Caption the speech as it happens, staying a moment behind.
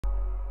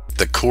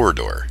The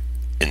Corridor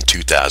in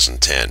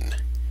 2010.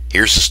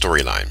 Here's the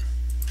storyline.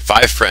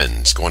 5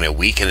 friends go on a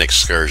weekend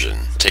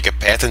excursion take a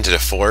path into the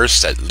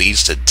forest that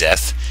leads to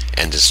death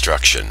and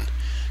destruction.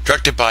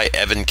 Directed by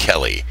Evan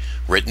Kelly,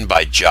 written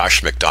by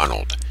Josh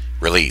MacDonald.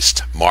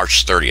 Released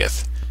March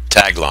 30th.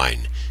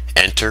 Tagline,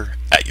 enter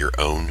at your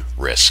own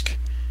risk.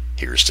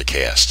 Here's the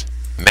cast.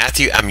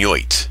 Matthew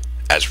Amyoit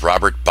as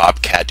Robert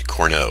Bobcat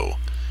Corneau.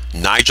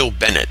 Nigel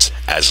Bennett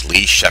as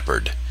Lee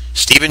Shepard.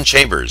 Stephen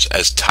Chambers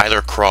as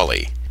Tyler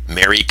Crawley.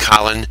 Mary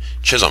Colin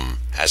Chisholm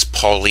as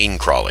Pauline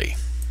Crawley.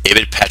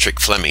 David Patrick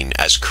Flemming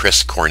as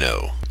Chris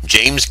Corneau.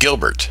 James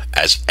Gilbert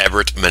as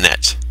Everett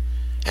Manette.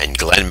 And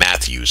Glenn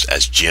Matthews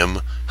as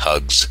Jim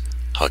Hugs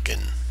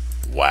Huggin.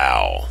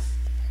 Wow.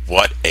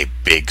 What a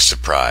big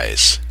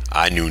surprise.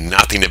 I knew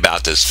nothing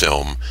about this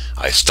film.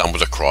 I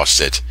stumbled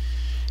across it.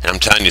 And I'm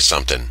telling you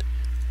something.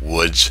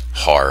 Woods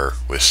horror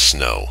with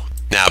snow.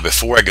 Now,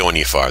 before I go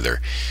any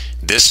farther,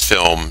 this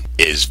film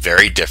is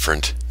very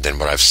different than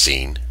what I've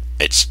seen.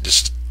 It's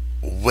just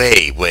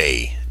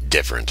way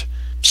different.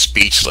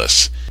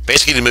 Speechless.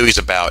 Basically, the movie's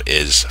about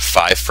is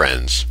 5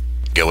 friends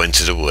go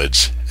into the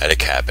woods at a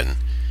cabin,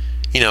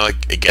 a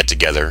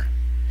get-together,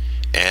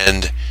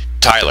 and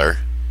Tyler,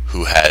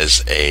 who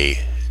has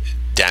a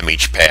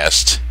damaged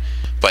past,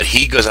 but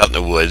he goes out in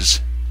the woods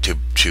to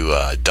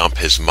dump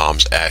his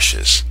mom's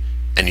ashes,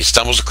 and he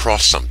stumbles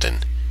across something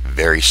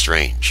very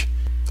strange,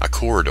 a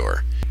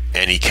corridor,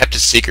 and he kept it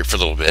secret for a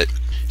little bit,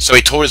 so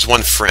he told his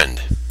one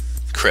friend,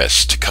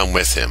 Chris, to come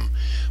with him.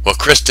 Well,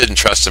 Chris didn't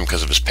trust him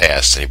because of his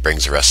past, and he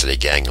brings the rest of the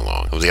gang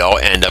along. Well, they all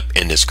end up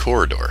in this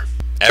corridor.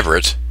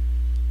 Everett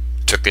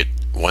took it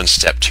one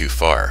step too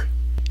far,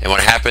 and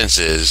what happens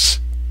is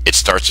it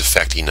starts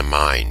affecting the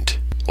mind.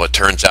 Well, it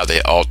turns out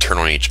they all turn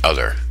on each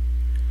other.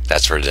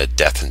 That's where the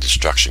death and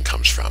destruction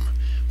comes from.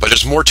 But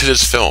there's more to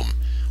this film.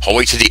 All the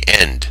way to the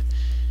end.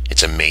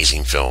 It's an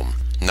amazing film.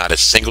 Not a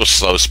single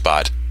slow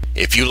spot.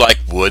 If you like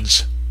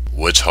woods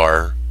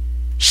horror,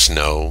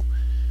 snow,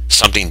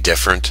 something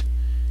different,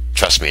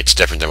 trust me, it's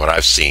different than what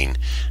I've seen,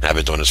 and I've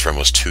been doing this for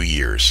almost 2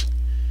 years.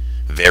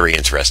 Very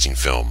interesting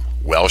film.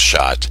 Well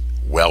shot,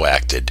 well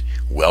acted,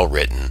 well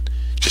written,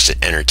 just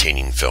an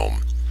entertaining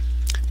film.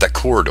 The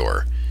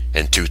Corridor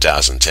in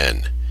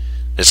 2010.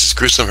 This is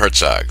Gruesome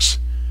Herzog's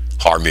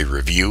Horror Movie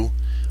Review.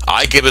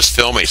 I give this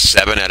film a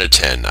 7 out of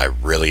 10. I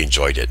really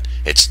enjoyed it.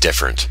 It's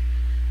different,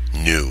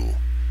 new,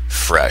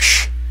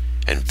 fresh,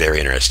 and very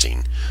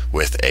interesting,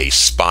 with a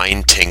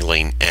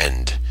spine-tingling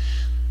end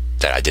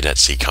that I did not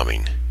see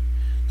coming.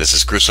 This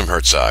is Gruesome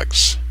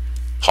Herzog's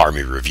Horror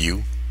Movie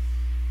Review,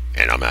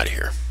 and I'm out of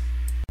here.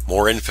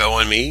 More info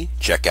on me,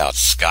 check out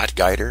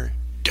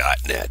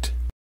scottguider.net.